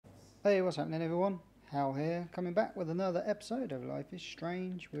Hey, what's happening, everyone? Hal here, coming back with another episode of Life is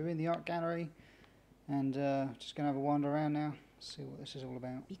Strange. We're in the art gallery and just going to have a wander around now, see what this is all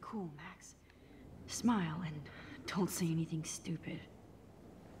about. Be cool, Max. Smile and don't say anything stupid.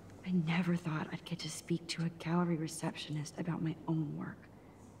 I never thought I'd get to speak to a gallery receptionist about my own work.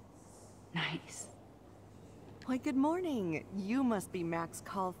 Nice. Why, good morning. You must be Max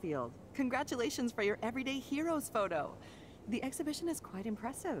Caulfield. Congratulations for your Everyday Heroes photo. The exhibition is quite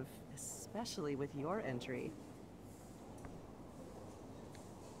impressive, especially with your entry.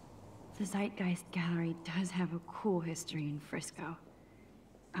 The Zeitgeist Gallery does have a cool history in Frisco.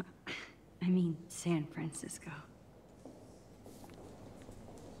 I mean, San Francisco.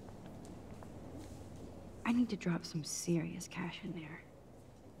 I need to drop some serious cash in there.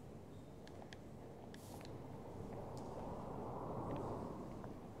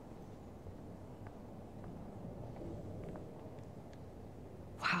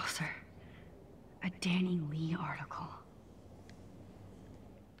 Wow, sir. A Danny Lee article.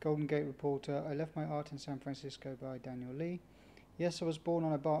 Golden Gate Reporter, I left my art in San Francisco by Daniel Lee. Yes, I was born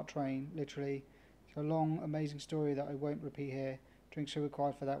on a BART train, literally. It's a long, amazing story that I won't repeat here. Drinks are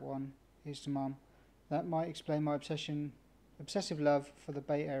required for that one. Here's to Mum. That might explain my obsessive love for the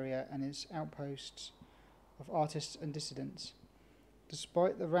Bay Area and its outposts of artists and dissidents.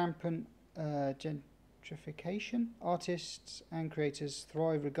 Despite the rampant gentrification, artists and creators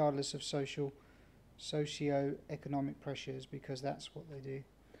thrive regardless of socio-economic pressures because that's what they do.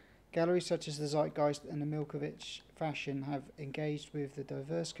 Galleries such as the Zeitgeist and the Milkovich Fashion have engaged with the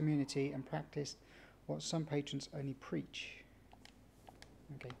diverse community and practiced what some patrons only preach.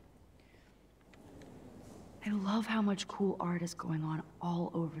 Okay. I love how much cool art is going on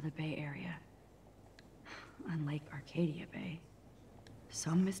all over the Bay Area. Unlike Arcadia Bay.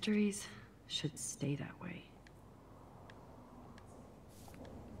 Some mysteries should stay that way.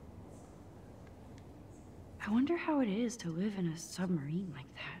 I wonder how it is to live in a submarine like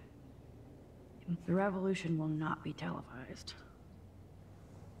that. The revolution will not be televised.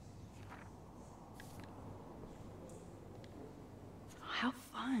 How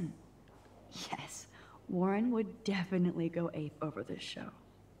fun. Yes, Warren would definitely go ape over this show.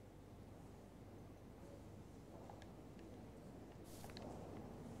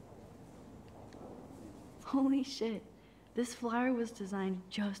 Holy shit, this flyer was designed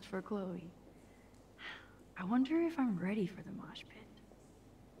just for Chloe. I wonder if I'm ready for the mosh pit.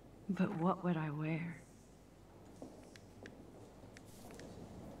 But what would I wear?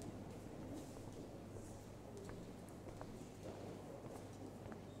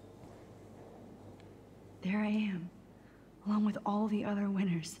 There I am, along with all the other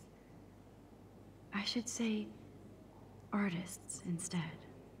winners. I should say artists instead.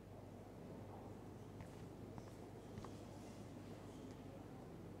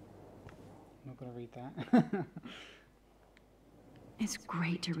 I'm not going to read that. It's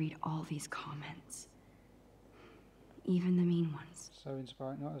great to read all these comments. Even the mean ones. So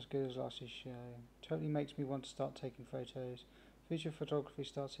inspiring, not as good as last year's show. Totally makes me want to start taking photos. Future photography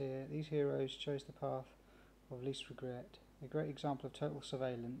starts here. These heroes chose the path of least regret. A great example of total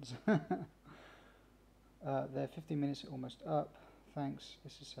surveillance. They're 15 minutes almost up. Thanks,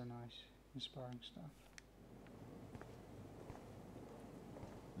 this is so nice. Inspiring stuff.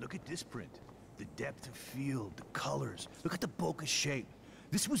 Look at this print. The depth of field, the colors. Look at the bokeh shape.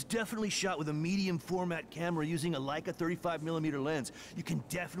 This was definitely shot with a medium format camera using a Leica 35mm lens. You can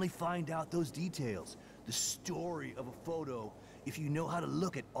definitely find out those details. The story of a photo if you know how to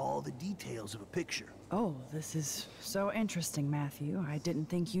look at all the details of a picture. Oh, this is so interesting, Matthew. I didn't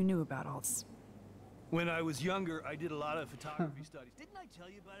think you knew about all this. When I was younger, I did a lot of photography studies. Didn't I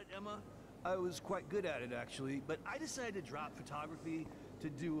tell you about it, Emma? I was quite good at it, actually, but I decided to drop photography to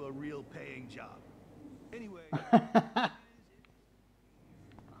do a real paying job. Anyway...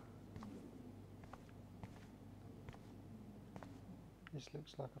 This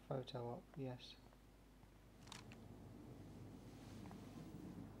looks like a photo op, yes.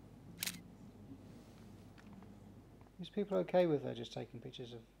 These people are okay with her just taking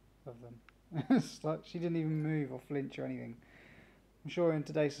pictures of them. It's like she didn't even move or flinch or anything. I'm sure in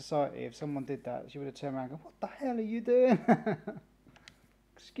today's society, if someone did that, she would have turned around and gone, "What the hell are you doing?"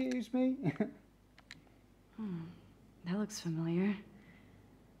 Excuse me? That looks familiar.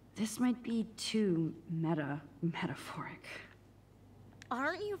 This might be too metaphoric.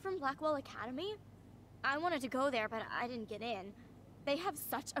 Aren't you from Blackwell Academy? I wanted to go there, but I didn't get in. They have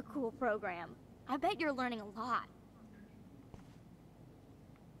such a cool program. I bet you're learning a lot.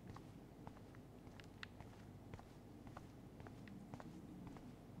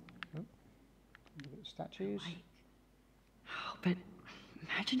 Statues. But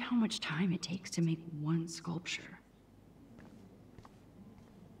Imagine how much time it takes to make one sculpture.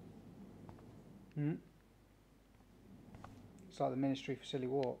 Hmm. It's like the Ministry for Silly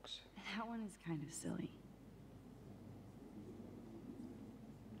Walks. That one is kind of silly.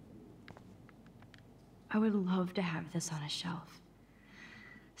 I would love to have this on a shelf.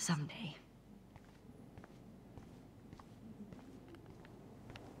 Someday.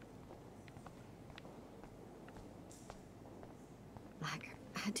 Like,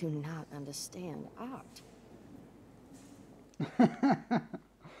 I do not understand art.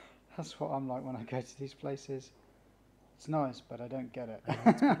 That's what I'm like when I go to these places. It's nice, but I don't get it. I know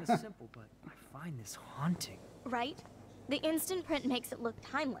it's kind of simple, but I find this haunting. Right? The instant print makes it look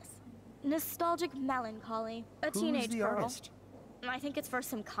timeless. Nostalgic melancholy. A Who's teenage the girl. artist? I think it's for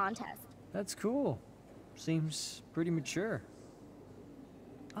some contest. That's cool. Seems pretty mature.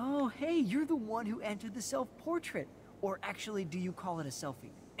 Oh, hey, you're the one who entered the self-portrait. Or actually, do you call it a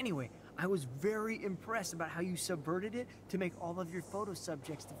selfie? Anyway, I was very impressed about how you subverted it to make all of your photo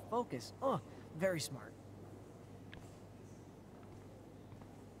subjects to focus. Oh, very smart.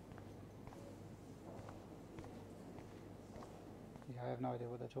 Yeah, I have no idea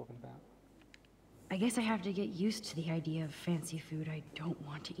what they're talking about. I guess I have to get used to the idea of fancy food I don't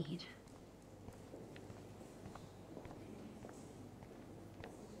want to eat.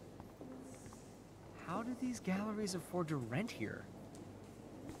 How do these galleries afford to rent here?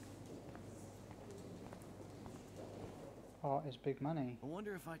 Art is big money. I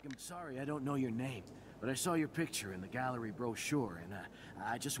wonder if I can... Sorry, I don't know your name, but I saw your picture in the gallery brochure, and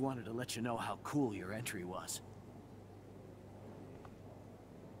I just wanted to let you know how cool your entry was.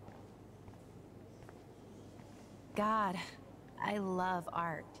 God, I love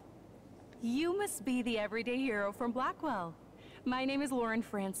art. You must be the everyday hero from Blackwell. My name is Lauren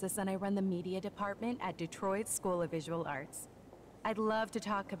Francis, and I run the media department at Detroit School of Visual Arts. I'd love to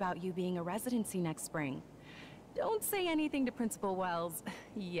talk about you being a residency next spring. Don't say anything to Principal Wells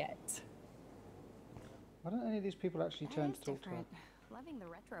yet. Why don't any of these people actually turn to talk to her? Loving the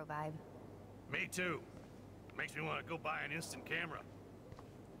retro vibe. Me too. Makes me want to go buy an instant camera.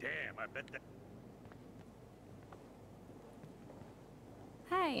 Damn, I bet that...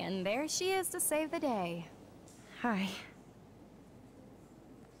 Hi, and there she is to save the day. Hi.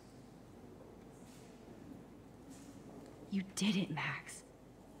 You did it, Max.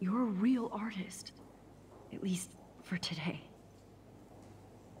 You're a real artist. At least for today.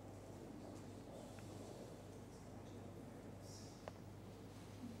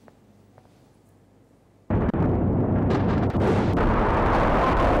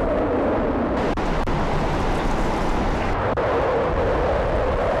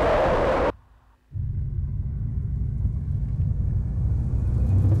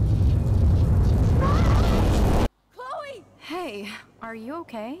 Chloe! Hey, are you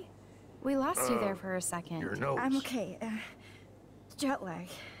okay? We lost you there for a second. Your nose. I'm okay. Jet lag.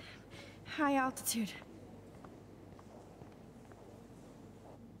 High altitude.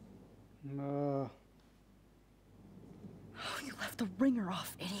 Uh, Oh, you left the ringer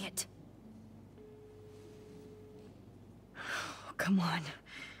off, idiot. Oh, come on.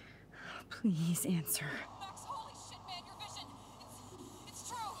 Please answer. Max, holy shit, man, your vision. It's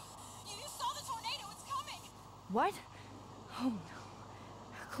true. You saw the tornado. It's coming. What? Oh no.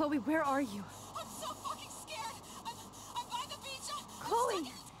 Chloe, where are you? I'm so fucking scared. I'm by the beach. I'm Chloe!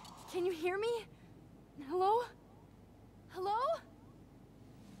 stuck. Can you hear me? Hello? Hello?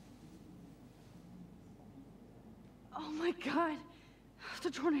 Oh my god. The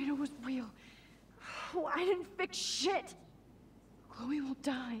tornado was real. Oh, I didn't fix shit. Chloe will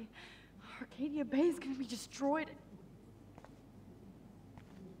die. Arcadia Bay is gonna be destroyed.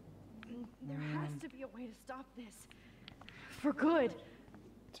 There has to be a way to stop this. For good.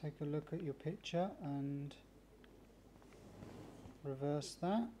 take a look at your picture and reverse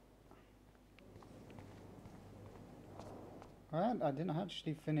that. I hadn't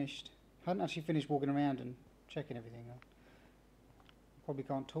actually finished walking around and checking everything. I probably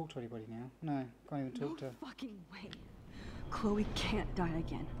can't talk to anybody now. No, can't even talk to her. No fucking way. Chloe can't die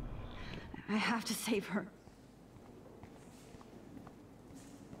again. I have to save her.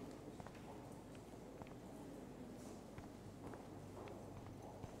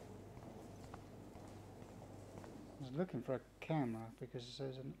 I was looking for a camera because it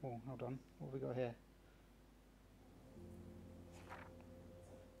says, oh, hold on, what have we got here?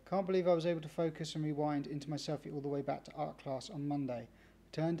 Can't believe I was able to focus and rewind into my selfie all the way back to art class on Monday.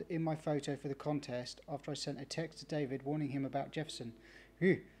 I turned in my photo for the contest after I sent a text to David warning him about Jefferson.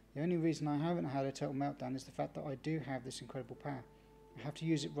 Phew, the only reason I haven't had a total meltdown is the fact that I do have this incredible power. I have to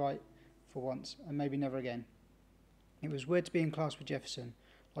use it right for once and maybe never again. It was weird to be in class with Jefferson,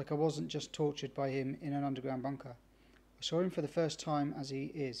 like I wasn't just tortured by him in an underground bunker. I saw him for the first time as he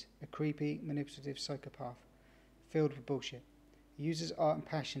is, a creepy, manipulative psychopath, filled with bullshit. He uses art and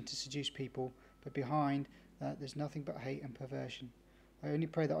passion to seduce people, but behind that there's nothing but hate and perversion. I only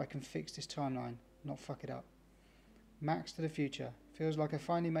pray that I can fix this timeline, not fuck it up. Max to the future. Feels like I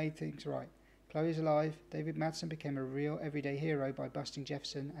finally made things right. Chloe's alive. David Madsen became a real everyday hero by busting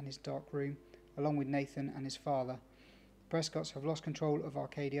Jefferson and his dark room, along with Nathan and his father. The Prescotts have lost control of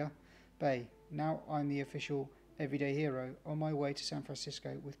Arcadia Bay. Now I'm the official everyday hero on my way to San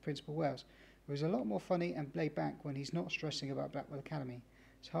Francisco with Principal Wells, who is a lot more funny and laid back when he's not stressing about Blackwell Academy.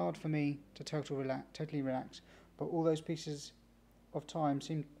 It's hard for me to totally relax, but all those pieces of time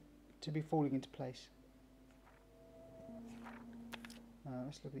seem to be falling into place.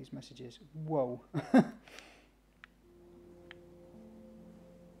 Let's look at these messages. Whoa. 10,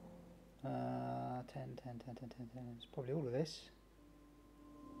 10, 10, 10, 10, 10. It's probably all of this.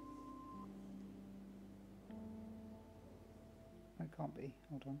 That can't be.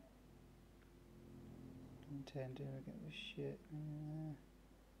 Hold on. 10, do I get this shit?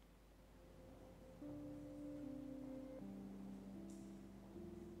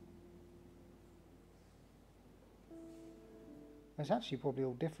 It's actually probably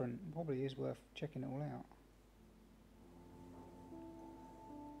all different. Probably is worth checking it all out.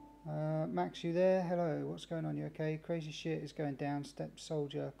 Max, you there? Hello, what's going on? You okay? Crazy shit is going down. Step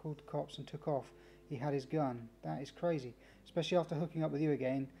soldier called the cops and took off. He had his gun. That is crazy. Especially after hooking up with you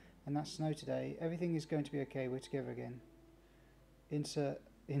again. And that snow today. Everything is going to be okay. We're together again. Insert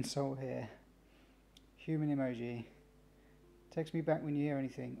insult here. Human emoji. Text me back when you hear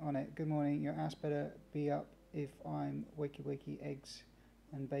anything. On it. Good morning. Your ass better be up if I'm wakey eggs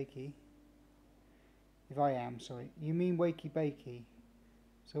and bakey. If I am, sorry. You mean wakey bakey.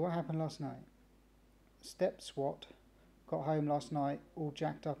 So what happened last night? Step SWAT got home last night all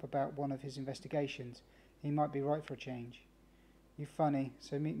jacked up about one of his investigations. He might be right for a change. You funny,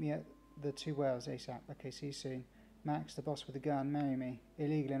 so meet me at the 2 Wells ASAP. Okay, see you soon. Max, the boss with the gun, marry me.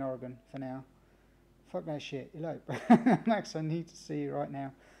 Illegal in Oregon, for now. Fuck that shit, elope. Max, I need to see you right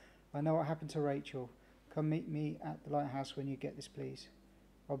now. I know what happened to Rachel. Come meet me at the lighthouse when you get this, please.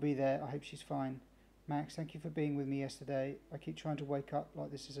 I'll be there. I hope she's fine. Max, thank you for being with me yesterday. I keep trying to wake up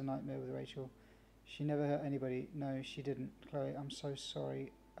like this is a nightmare with Rachel. She never hurt anybody. No, she didn't. Chloe, I'm so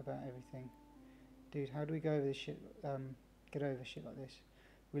sorry about everything. Dude, how do we go over this shit? Get over shit like this.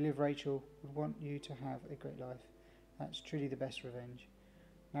 We live, Rachel. We want you to have a great life. That's truly the best revenge.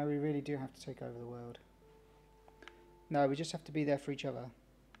 Now we really do have to take over the world. No, we just have to be there for each other.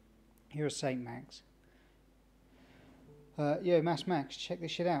 You're a saint, Max. Yo, Max, check this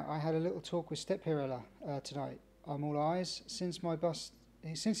shit out. I had a little talk with Step Hero tonight. I'm all eyes. Since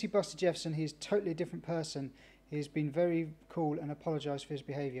he busted Jefferson, he's totally a different person. He's been very cool and apologised for his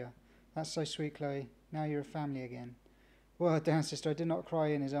behaviour. That's so sweet, Chloe. Now you're a family again. Well, damn, sister, I did not cry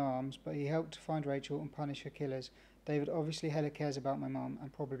in his arms, but he helped find Rachel and punish her killers. David obviously hella cares about my mum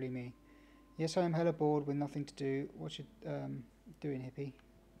and probably me. Yes, I am hella bored with nothing to do. What you doing, hippie?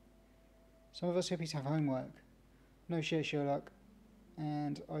 Some of us hippies have homework. No shit, Sherlock.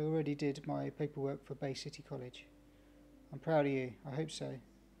 And I already did my paperwork for Bay City College. I'm proud of you. I hope so.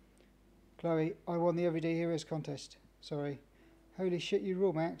 Chloe, I won the Everyday Heroes contest. Sorry. Holy shit, you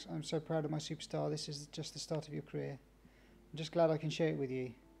rule, Max. I'm so proud of my superstar. This is just the start of your career. I'm just glad I can share it with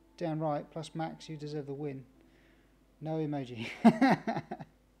you. Damn right. Plus, Max, you deserve the win. No emoji.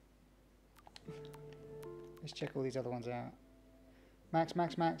 Let's check all these other ones out. Max,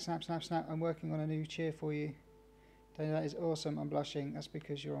 snap. I'm working on a new cheer for you. Danny, that is awesome. I'm blushing. That's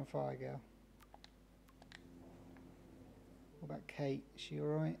because you're on fire, girl. What about Kate? Is she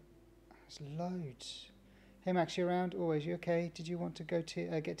alright? There's loads. Hey Max, you around? Always. You okay? Did you want to go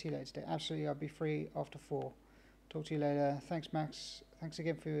get tea later today? Absolutely. I'll be free after 4. Talk to you later. Thanks, Max. Thanks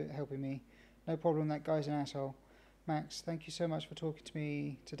again for helping me. No problem. That guy's an asshole. Max, thank you so much for talking to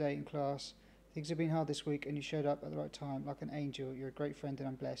me today in class. Things have been hard this week and you showed up at the right time like an angel. You're a great friend and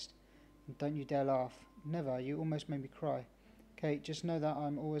I'm blessed. And don't you dare laugh. Never. You almost made me cry. Kate, just know that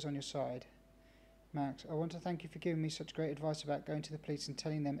I'm always on your side. Max, I want to thank you for giving me such great advice about going to the police and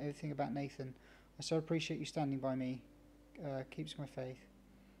telling them everything about Nathan. I so appreciate you standing by me. Keeps my faith.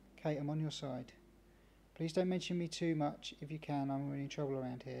 Kate, I'm on your side. Please don't mention me too much if you can. I'm really in trouble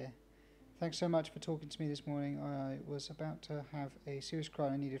around here. Thanks so much for talking to me this morning. I was about to have a serious cry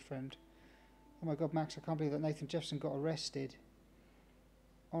and I needed a friend. Oh my god, Max, I can't believe that Nathan Jefferson got arrested.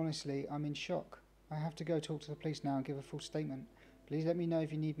 Honestly, I'm in shock. I have to go talk to the police now and give a full statement. Please let me know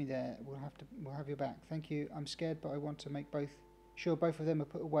if you need me there. We'll have your back. Thank you. I'm scared, but I want to make sure both of them are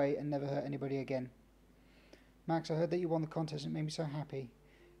put away and never hurt anybody again. Max, I heard that you won the contest and it made me so happy.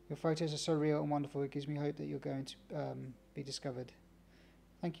 Your photos are so real and wonderful, it gives me hope that you're going to be discovered.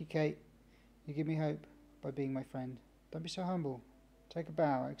 Thank you, Kate. You give me hope by being my friend. Don't be so humble. Take a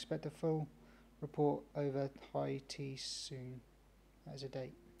bow. I expect a full report over high tea soon. That is a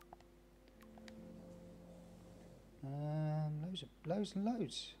date. Loads and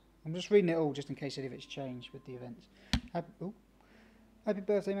loads. I'm just reading it all just in case any of it's changed with the events. Happy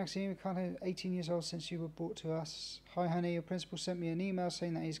birthday, Maxine. We can't have 18 years old since you were brought to us. Hi, honey. Your principal sent me an email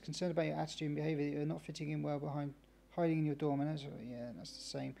saying that he's concerned about your attitude and behaviour, that you're not fitting in well behind hiding in your dorm. And yeah, that's the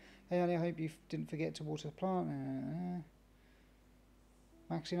same. Hey, honey, I hope you didn't forget to water the plant.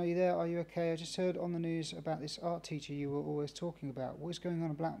 Maxine, are you there? Are you okay? I just heard on the news about this art teacher you were always talking about. What is going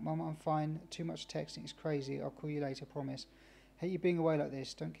on, Black Mum? I'm fine. Too much texting. It's crazy. I'll call you later, promise. Hate you being away like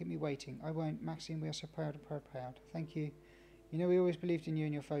this. Don't keep me waiting. I won't. Maxine, we are so proud and proud. Thank you. You know we always believed in you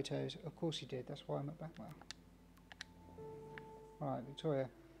and your photos. Of course you did. That's why I'm at Blackwell. Alright, Victoria.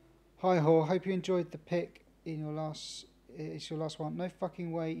 Hi, Hor. Hope you enjoyed the pic in your last... It's your last one. No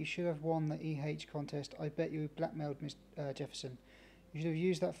fucking way. You should have won the EH contest. I bet you blackmailed Miss Jefferson. You should have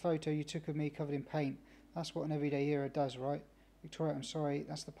used that photo you took of me covered in paint. That's what an everyday hero does, right? Victoria, I'm sorry.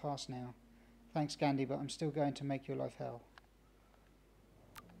 That's the past now. Thanks, Gandhi, but I'm still going to make your life hell.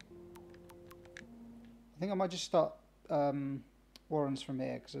 I think I might just start Warren's from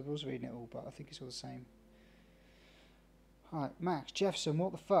here, because I was reading it all, but I think it's all the same. Alright, Max, Jefferson,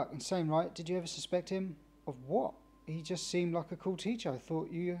 what the fuck? Insane, right? Did you ever suspect him? Of what? He just seemed like a cool teacher. I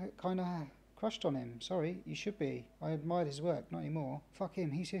thought you kind of crushed on him. Sorry, you should be. I admired his work, not anymore. Fuck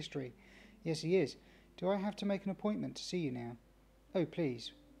him, he's history. Yes, he is. Do I have to make an appointment to see you now? Oh,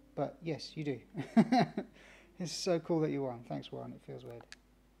 please. But yes, you do. It's so cool that you won. Thanks, Warren. It feels weird.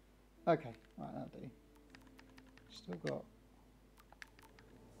 Okay, right, that'll do. Still got...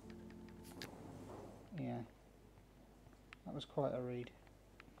 Yeah. That was quite a read.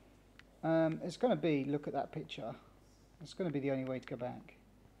 It's going to be, look at that picture. It's going to be the only way to go back.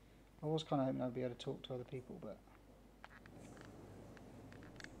 I was kind of hoping I'd be able to talk to other people, but...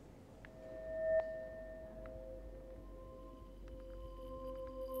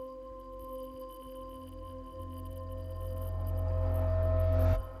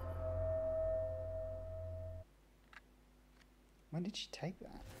 When did she take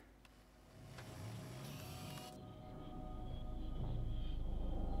that?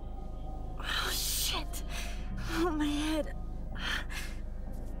 Oh, shit. Oh, my head.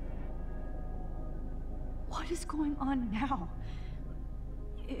 What is going on now?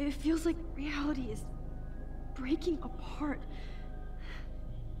 It feels like reality is breaking apart.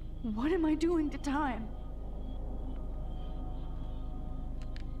 What am I doing to time?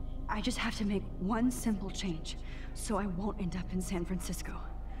 I just have to make one simple change, so I won't end up in San Francisco.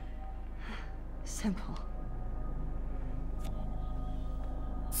 Simple.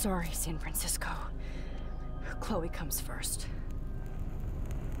 Sorry, San Francisco. Chloe comes first.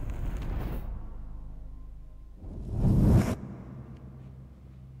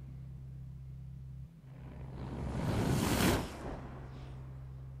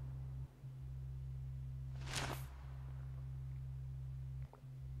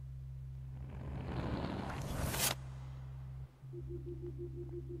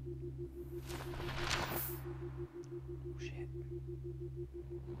 Shit.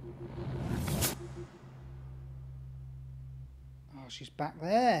 Oh, she's back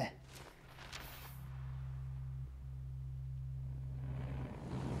there.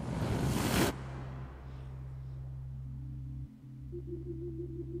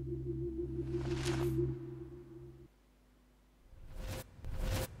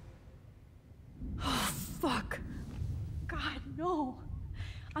 Oh, fuck. God, no.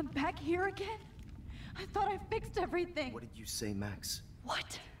 I'm back here again? I thought I fixed everything. What did you say, Max?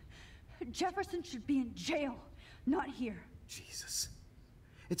 What? Jefferson should be in jail, not here. Jesus.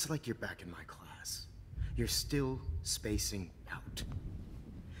 It's like you're back in my class. You're still spacing out.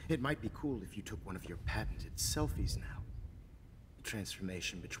 It might be cool if you took one of your patented selfies now. The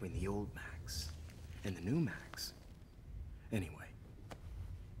transformation between the old Max and the new Max. Anyway,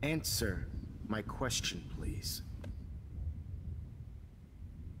 answer my question, please.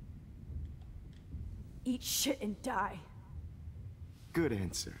 Eat shit and die. Good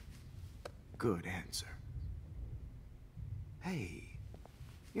answer. Good answer. Hey,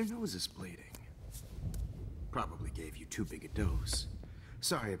 your nose is bleeding. Probably gave you too big a dose.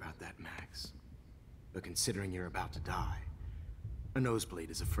 Sorry about that, Max. But considering you're about to die, a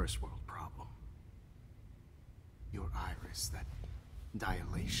nosebleed is a first world problem. Your iris, that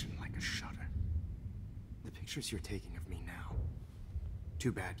dilation like a shutter. The pictures you're taking of me now.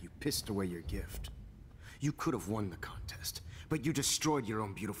 Too bad you pissed away your gift. You could have won the contest, but you destroyed your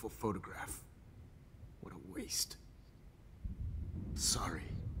own beautiful photograph. What a waste.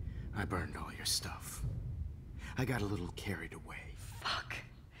 Sorry, I burned all your stuff. I got a little carried away. Fuck.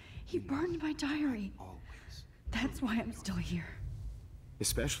 He burned my diary. Always. That's why I'm still here.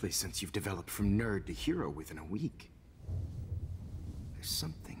 Especially since you've developed from nerd to hero within a week. There's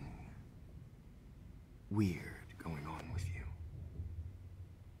something weird going on with you.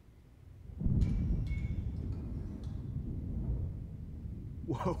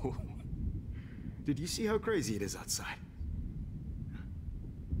 Whoa. Did you see how crazy it is outside?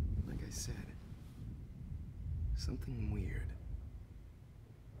 Like I said, something weird.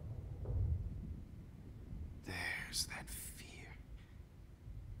 There's that fear.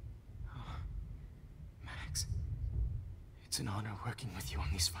 Oh, Max, it's an honor working with you on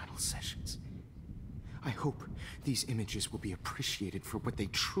these final sessions. I hope these images will be appreciated for what they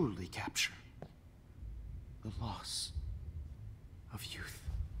truly capture. The loss of youth.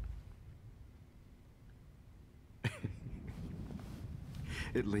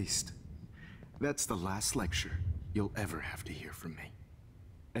 At least, that's the last lecture you'll ever have to hear from me.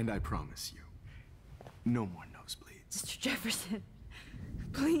 And I promise you, no more nosebleeds. Mr. Jefferson,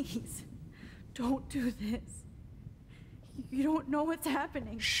 please, don't do this. You don't know what's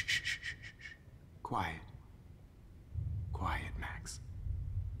happening. Shh, shh, shh, shh, shh. Quiet. Quiet, Max.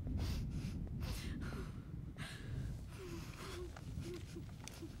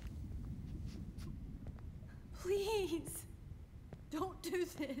 Please, don't do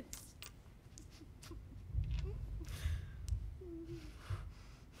this.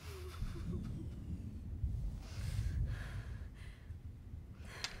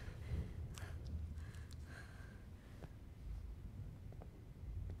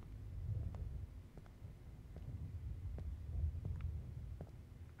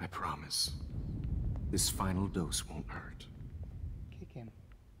 I promise, this final dose won't hurt. Kick him.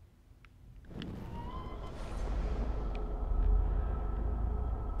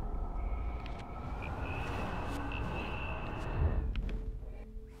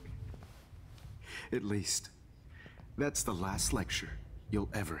 At least, that's the last lecture you'll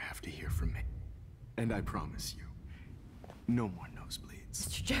ever have to hear from me. And I promise you, no more nosebleeds.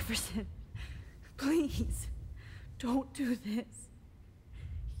 Mr. Jefferson, please, don't do this.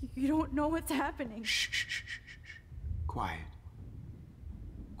 You don't know what's happening. Shh, shh, shh, shh, shh. Quiet.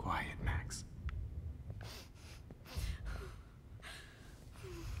 Quiet, Max.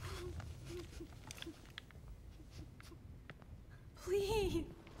 Please.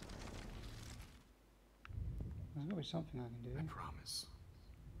 There's gotta be something I can do. I promise.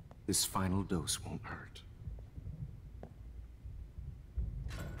 This final dose won't hurt.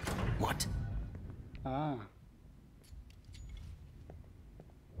 What? Ah.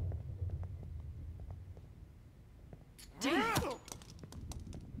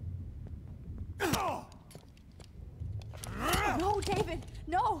 No, David,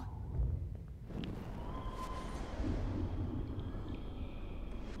 no!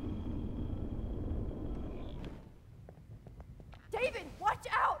 David, watch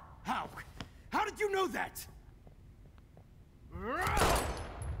out! How? How did you know that?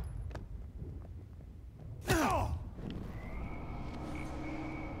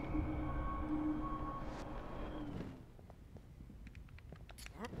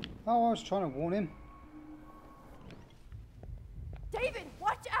 Oh, I was trying to warn him. David,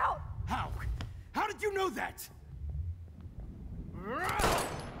 watch out! How? How did you know that?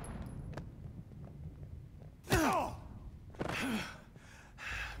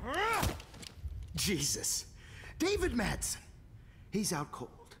 Jesus. David Madsen. He's out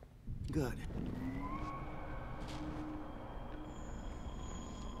cold. Good.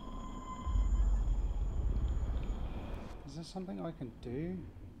 Is there something I can do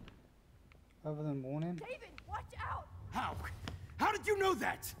other than warn him? David, watch out! How? How did you know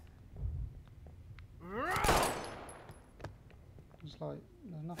that? It's like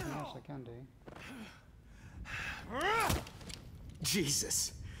there's nothing else I can do.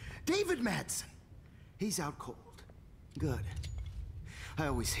 Jesus. David Madsen. He's out cold. Good. I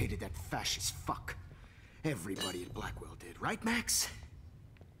always hated that fascist fuck. Everybody at Blackwell did, right, Max?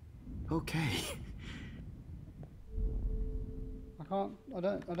 Okay. I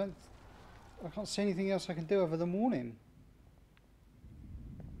can't see anything else I can do other than warn him.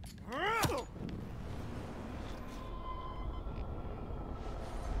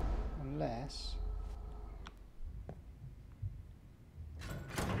 Unless...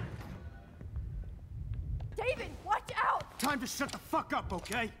 David, watch out! Time to shut the fuck up,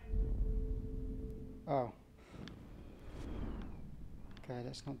 okay? Oh. Okay,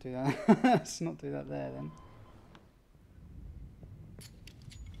 let's not do that. Let's not do that there then.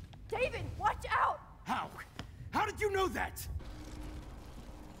 David, watch out! How? How did you know that?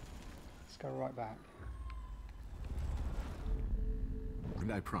 Let's go right back.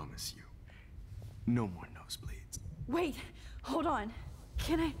 And I promise you, no more nosebleeds. Wait, hold on.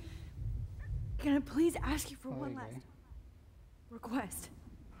 Can I please ask you for Oh, one there you last request?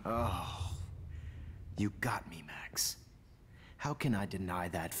 Oh, you got me, Max. How can I deny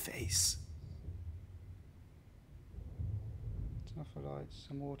that face? Turn off the lights,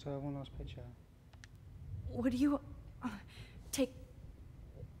 some water, one last picture. Would you take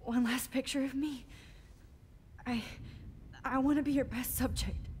one last picture of me? I want to be your best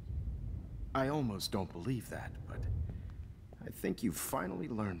subject. I almost don't believe that, but I think you've finally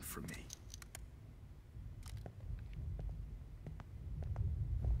learned from me.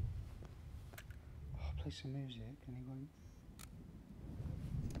 Oh, play some music and he won't.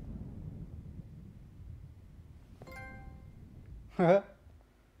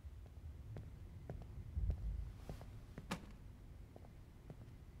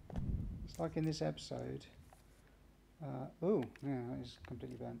 It's like in this episode. Oh, yeah, that is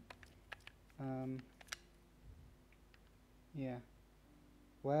completely burnt. Yeah.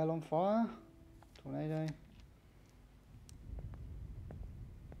 Well on fire. Tornado.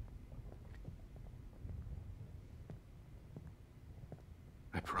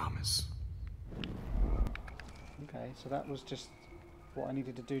 I promise. Okay, so that was just what I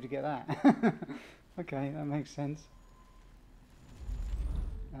needed to do to get that. Okay, that makes sense.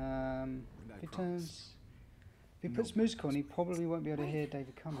 If he turns, if he puts music on, he probably won't be able to hear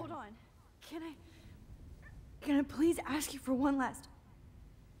David coming. Hold on. Can I please ask you for one last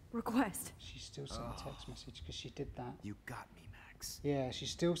request? She still sent a text message because she did that. You got me, Max. Yeah, she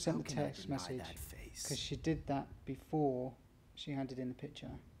still sent How the can I text deny message that face? because she did that before she handed in the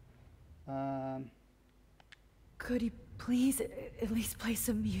picture. Could you please at least play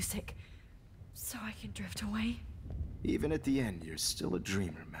some music so I can drift away? Even at the end, you're still a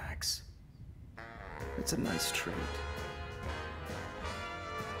dreamer, Max. It's a nice trait.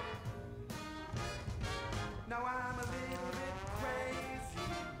 Now I'm a little bit crazy,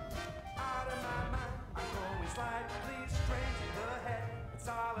 out of my mind. I'm going slightly strange in the head. It's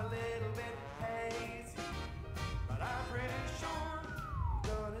all a little bit hazy, but I'm pretty sure I'm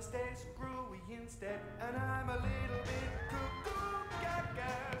gonna stay screwy instead. And I'm a little bit cuckoo,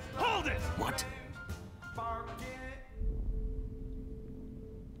 gaga. Hold it! What? Barking.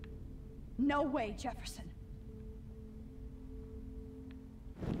 No way, Jefferson.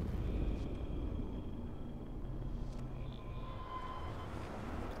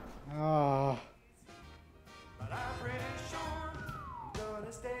 Ah, But I'm pretty sure I'm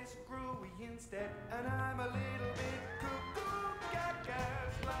gonna stay screwy instead. And I'm a little bit cuckoo, gaga.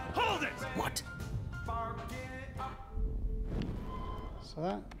 Hold it! What? Barking up. so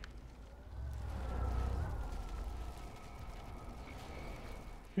that.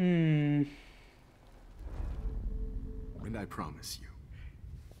 And I promise you,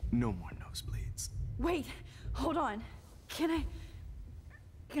 no more nosebleeds. Wait, hold on. Can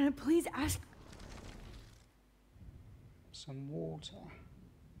I please ask? Some water.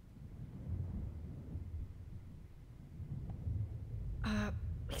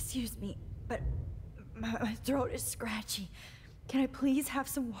 Excuse me, but my throat is scratchy. Can I please have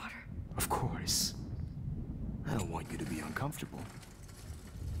some water? Of course. I don't want you to be uncomfortable.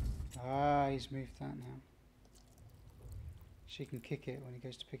 Ah, he's moved that now. She can kick it when he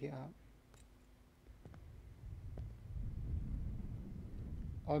goes to pick it up.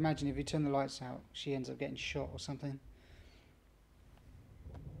 I imagine if you turn the lights out, she ends up getting shot or something.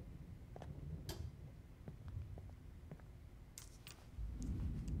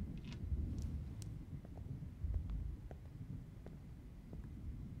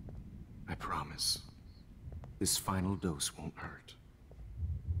 I promise. This final dose won't hurt.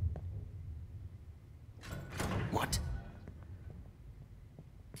 What?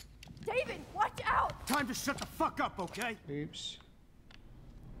 David, watch out! Time to shut the fuck up, okay? Oops.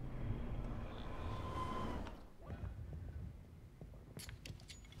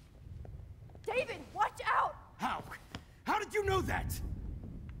 David, watch out! How? How did you know that?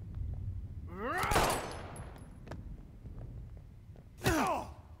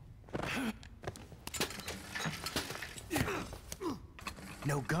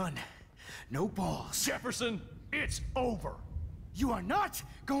 No gun. No balls. Jefferson, it's over. You are not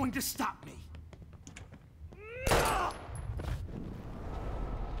going to stop me.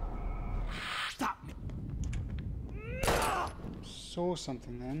 Stop me. Saw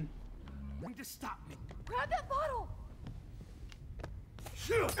something then. Going to stop me. Grab that bottle!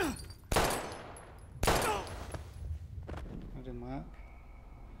 That didn't work.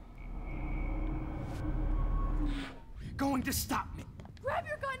 Going to stop me. Grab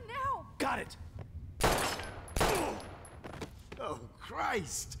your gun now! Got it. Oh,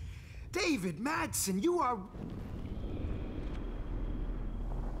 Christ! David Madsen, you are...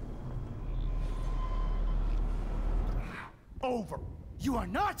 Over. You are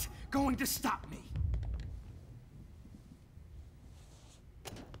not going to stop me.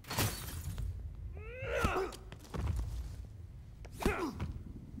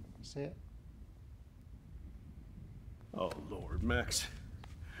 That's it. Oh, Lord, Max.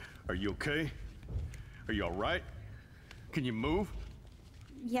 Are you okay? Are you all right? Can you move?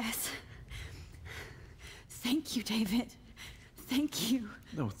 Yes. Thank you, David. Thank you.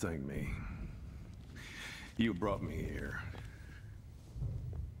 Don't thank me. You brought me here.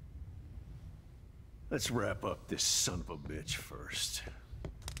 Let's wrap up this son of a bitch first.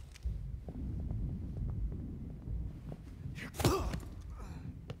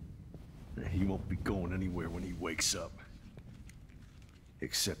 He won't be going anywhere when he wakes up.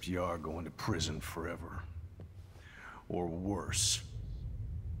 Except you are going to prison forever. Or worse.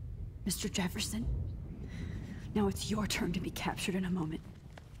 Mr. Jefferson, now it's your turn to be captured in a moment.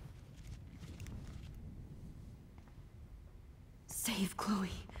 Save Chloe.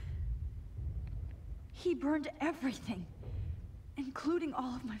 He burned everything, including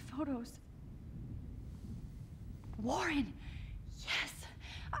all of my photos. Warren, yes,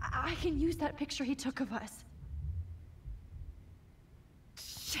 I can use that picture he took of us.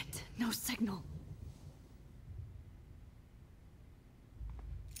 Shit, no signal.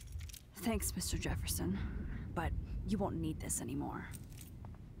 Thanks, Mr. Jefferson, but you won't need this anymore.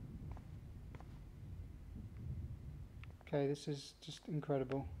 Okay, this is just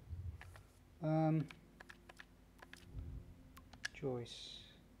incredible. Joyce.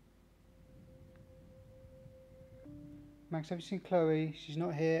 Max, have you seen Chloe? She's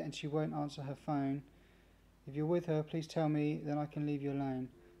not here and she won't answer her phone. If you're with her, please tell me, then I can leave you alone.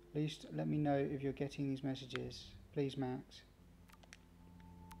 At least let me know if you're getting these messages. Please, Max.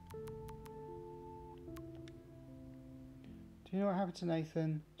 Do you know what happened to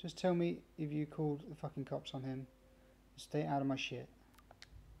Nathan? Just tell me if you called the fucking cops on him. Stay out of my shit.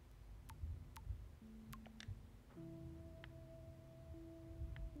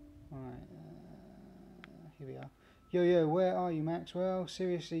 Alright, here we are. Yo, where are you, Max? Well,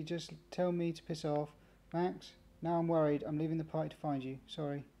 seriously, just tell me to piss off. Max, now I'm worried. I'm leaving the party to find you.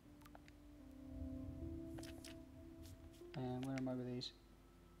 Sorry. And where am I with these?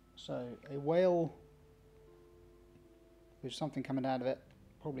 So, a whale with something coming out of it.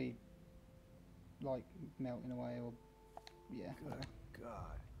 Probably, like, melting away or... yeah. Good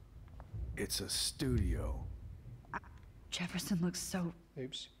God. It's a studio. Jefferson looks so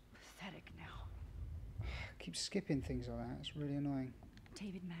Oops. pathetic now. Keep skipping things like that. It's really annoying.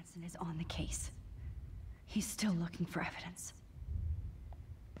 David Madsen is on the case. He's still looking for evidence.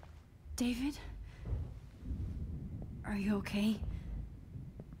 David? Are you okay?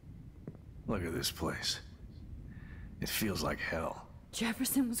 Look at this place. It feels like hell.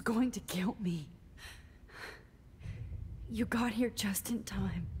 Jefferson was going to kill me. You got here just in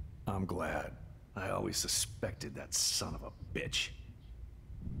time. I'm glad. I always suspected that son of a bitch.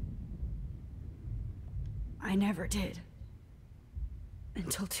 I never did.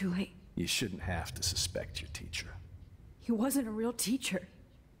 Until too late. You shouldn't have to suspect your teacher. He wasn't a real teacher.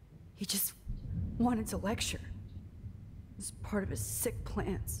 He just wanted to lecture. It was part of his sick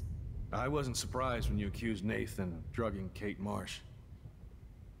plans. I wasn't surprised when you accused Nathan of drugging Kate Marsh.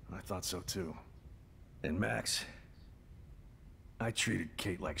 I thought so too. And Max, I treated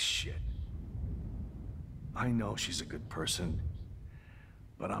Kate like shit. I know she's a good person,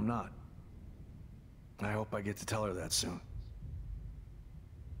 but I'm not. I hope I get to tell her that soon.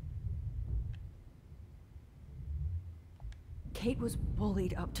 Kate was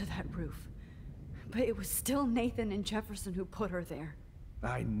bullied up to that roof. But it was still Nathan and Jefferson who put her there.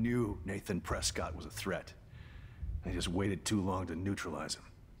 I knew Nathan Prescott was a threat. I just waited too long to neutralize him.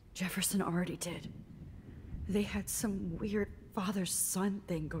 Jefferson already did. They had some weird father-son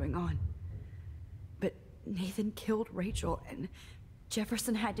thing going on. But Nathan killed Rachel, and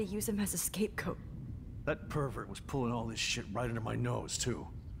Jefferson had to use him as a scapegoat. That pervert was pulling all this shit right under my nose, too.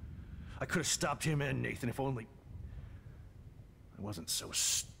 I could have stopped him and Nathan if only... I wasn't so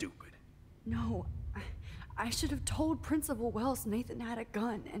stupid. No, I should have told Principal Wells Nathan had a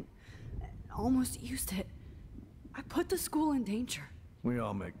gun and almost used it. I put the school in danger. We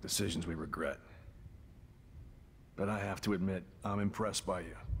all make decisions we regret. But I have to admit, I'm impressed by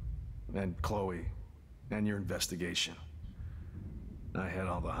you. And Chloe. And your investigation. I had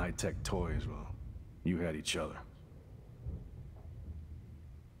all the high-tech toys, well, you had each other.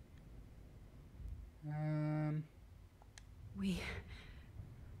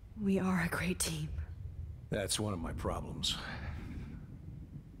 We are a great team. That's one of my problems.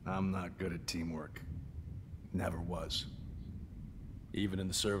 I'm not good at teamwork. Never was. Even in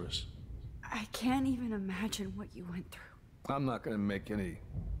the service. I can't even imagine what you went through. I'm not gonna make any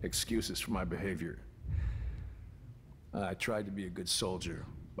excuses for my behavior. I tried to be a good soldier,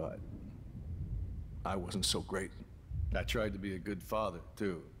 but I wasn't so great. I tried to be a good father,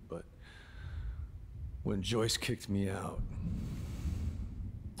 too, but when Joyce kicked me out,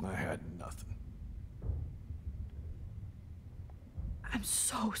 I had nothing. I'm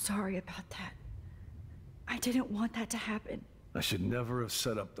so sorry about that. I didn't want that to happen. I should never have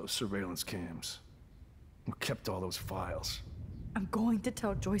set up those surveillance cams. Or kept all those files. I'm going to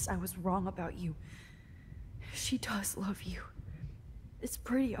tell Joyce I was wrong about you. She does love you. It's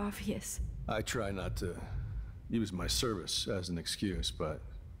pretty obvious. I try not to use my service as an excuse, but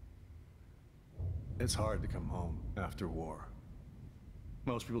it's hard to come home after war.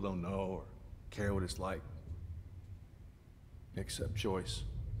 Most people don't know or care what it's like. Except Joyce.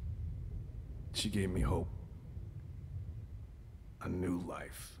 She gave me hope. A new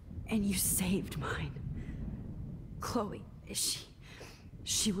life. And you saved mine. Chloe,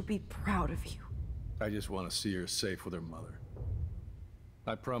 she would be proud of you. I just want to see her safe with her mother.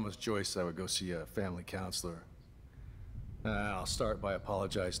 I promised Joyce I would go see a family counselor. I'll start by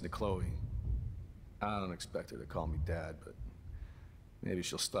apologizing to Chloe. I don't expect her to call me Dad, but maybe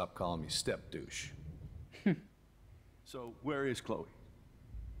she'll stop calling me step-douche. So, where is Chloe?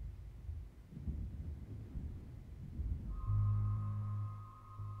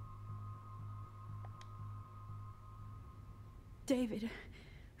 David,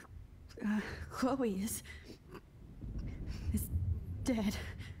 Chloe is dead.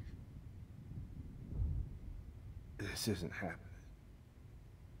 This isn't happening.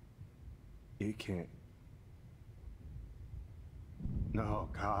 It can't. No,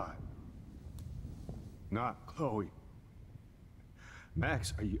 God. Not Chloe.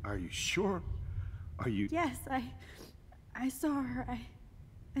 Max, are you sure? Are you... Yes, I saw her.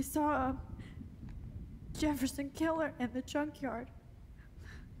 I saw Jefferson Killer in the junkyard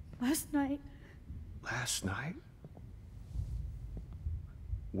last night. Last night?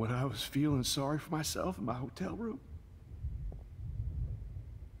 When I was feeling sorry for myself in my hotel room?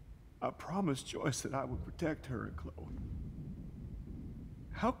 I promised Joyce that I would protect her and Chloe.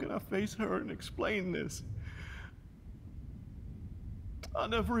 How can I face her and explain this? I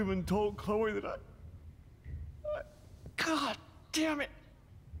never even told Chloe that I... God damn it!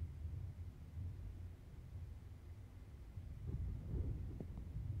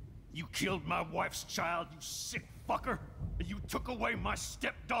 You killed my wife's child, you sick fucker! And you took away my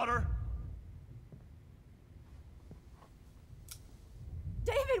stepdaughter?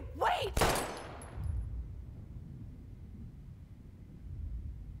 David, wait!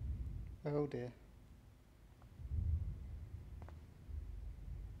 Oh dear.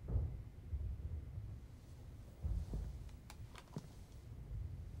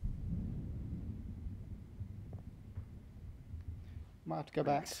 Might have to go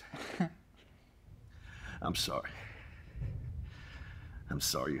back. I'm sorry. I'm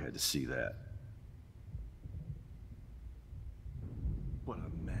sorry you had to see that. What a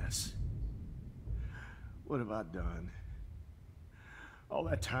mess. What have I done? All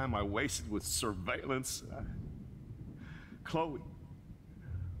that time I wasted with surveillance. Chloe,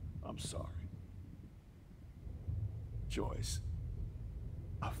 I'm sorry. Joyce,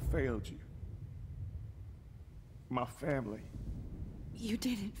 I failed you. My family. You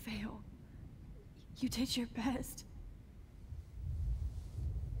didn't fail. You did your best.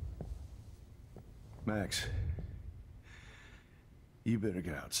 Max, you better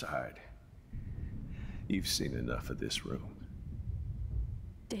get outside. You've seen enough of this room.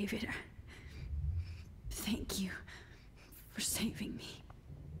 David, thank you for saving me.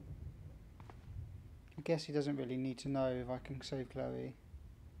 I guess he doesn't really need to know if I can save Chloe.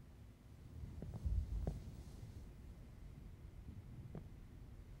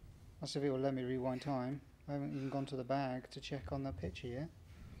 That's if it will let me rewind time. I haven't even gone to the bag to check on the picture yet.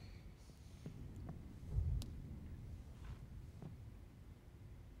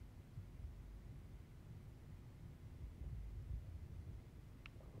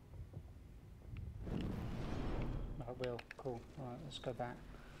 I will. Cool. Alright, let's go back.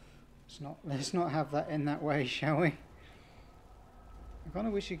 Let's not have that in that way, shall we? I kind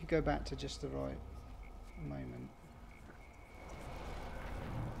of wish you could go back to just the right moment.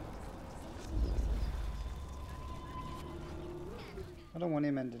 I don't want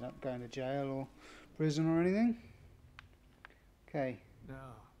him ending up going to jail or prison or anything. Okay. No.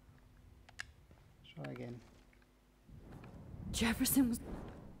 Try again. Jefferson was...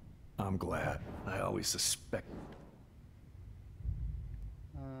 I'm glad. I always suspect.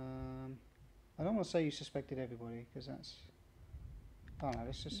 I don't want to say you suspected everybody, because that's... Oh no,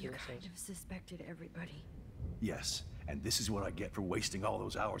 let's just see You what it kind says. of suspected everybody. Yes, and this is what I get for wasting all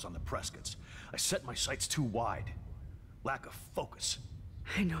those hours on the Prescotts. I set my sights too wide. Lack of focus.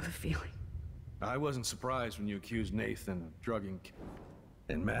 I know the feeling. I wasn't surprised when you accused Nathan of drugging...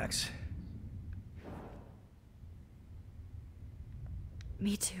 And Max.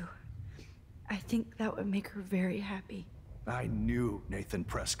 Me too. I think that would make her very happy. I knew Nathan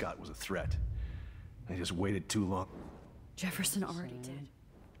Prescott was a threat. I just waited too long. Jefferson already did.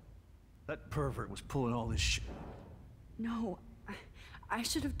 That pervert was pulling all this shit. No, I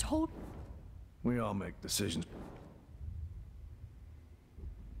should have told... We all make decisions.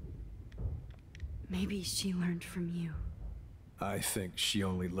 Maybe she learned from you. I think she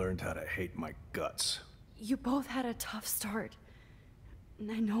only learned how to hate my guts. You both had a tough start. And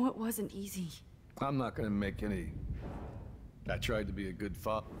I know it wasn't easy. I'm not gonna make any... I tried to be a good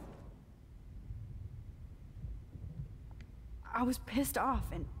father. I was pissed off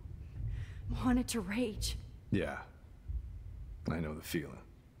and wanted to rage. Yeah. I know the feeling.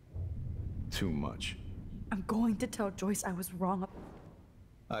 Too much. I'm going to tell Joyce I was wrong.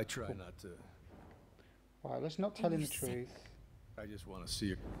 I try not to. Alright, let's not tell him the You said- truth. I just want to see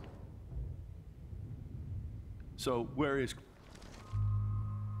her. So, where is...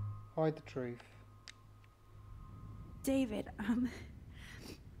 Hide the truth. David,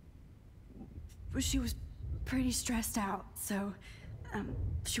 she was pretty stressed out, so,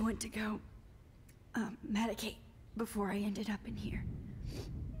 she went to go, medicate before I ended up in here.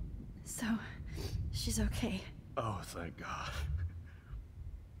 So, she's okay. Oh, thank God.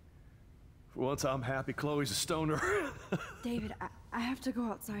 For once I'm happy Chloe's a stoner. David, I have to go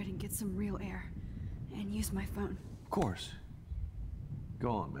outside and get some real air and use my phone. Of course.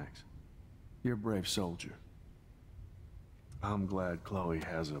 Go on, Max. You're a brave soldier. I'm glad Chloe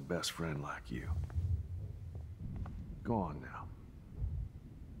has a best friend like you. Go on now.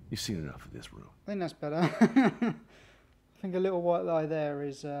 You've seen enough of this room. I think that's better. I think a little white lie there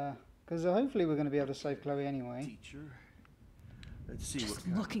is, because hopefully we're going to be able to save Chloe anyway. Teacher. Let's see Just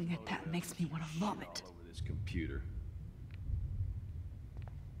looking at that makes me want to vomit. all over this computer.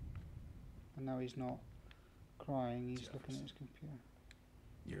 And now he's not crying, he's looking at his computer.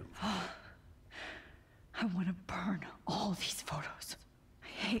 You're... I want to burn all these photos. I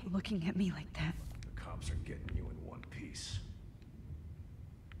hate looking at me like that. The cops are getting you in one piece.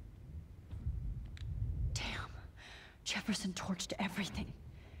 Damn. Jefferson torched everything.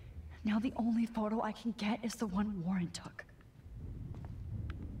 Now the only photo I can get is the one Warren took.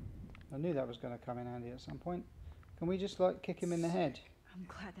 I knew that was going to come in handy at some point. Can we just, like, kick him in the head? I'm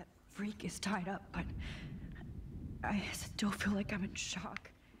glad that freak is tied up, but I still feel like I'm in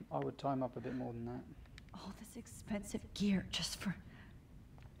shock. I would tie him up a bit more than that. All this expensive gear just for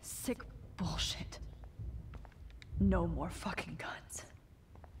sick bullshit. No more fucking guns.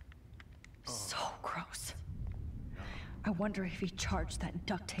 So gross. I wonder if he charged that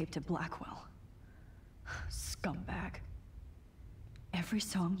duct tape to Blackwell. Scumbag. Every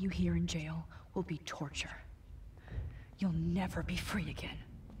song you hear in jail will be torture. You'll never be free again.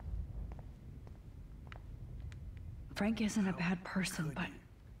 Frank isn't a bad person, but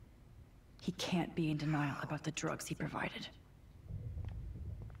he can't be in denial about the drugs he provided.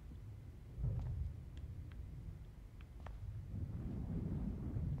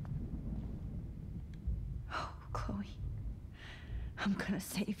 Oh, Chloe. I'm gonna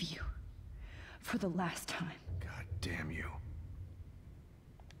save you. For the last time. God damn you.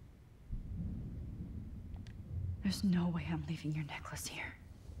 There's no way I'm leaving your necklace here.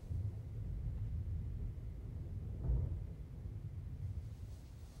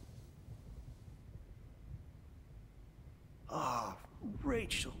 Ah,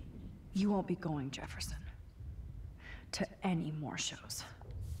 Rachel. You won't be going, Jefferson. To any more shows.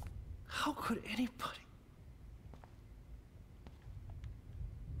 How could anybody...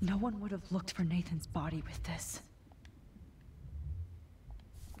 No one would have looked for Nathan's body with this.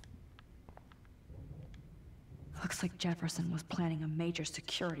 Looks like Jefferson was planning a major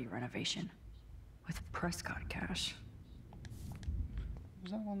security renovation. With Prescott cash.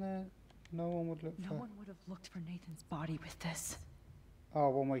 Was that one there? No one would look for... No one would have looked for Nathan's body with this. Oh,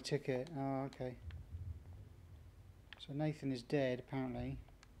 one-way ticket. Oh, okay. So Nathan is dead, apparently.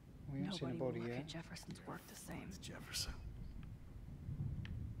 We haven't seen a Nobody body will look yet. at Jefferson's work the same. It's Jefferson.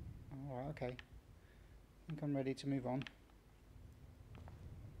 Alright, okay. I think I'm ready to move on.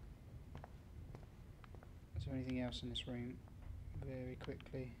 Is there anything else in this room? Very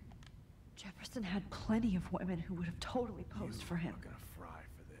quickly. Jefferson had plenty of women who would have totally posed for him. You're gonna fry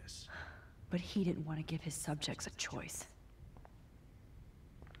for this. But he didn't want to give his subjects a choice.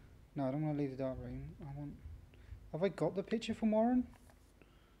 No, I don't want to leave the dark room. I want... Have I got the picture from Warren?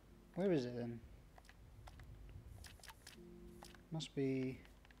 Where is it then? Must be...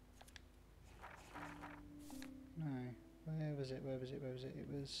 No. Where was it? Where was it? Where was it? It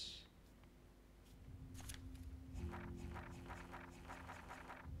was...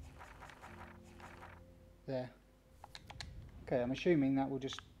 There. Okay, I'm assuming that will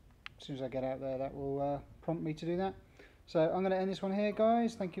just... As soon as I get out there, that will prompt me to do that. So I'm going to end this one here,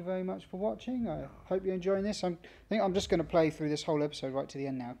 guys. Thank you very much for watching. I hope you're enjoying this. I think I'm just going to play through this whole episode right to the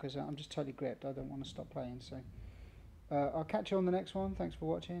end now, because I'm just totally gripped. I don't want to stop playing. So I'll catch you on the next one. Thanks for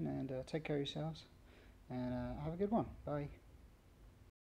watching, and take care of yourselves. And have a good one. Bye.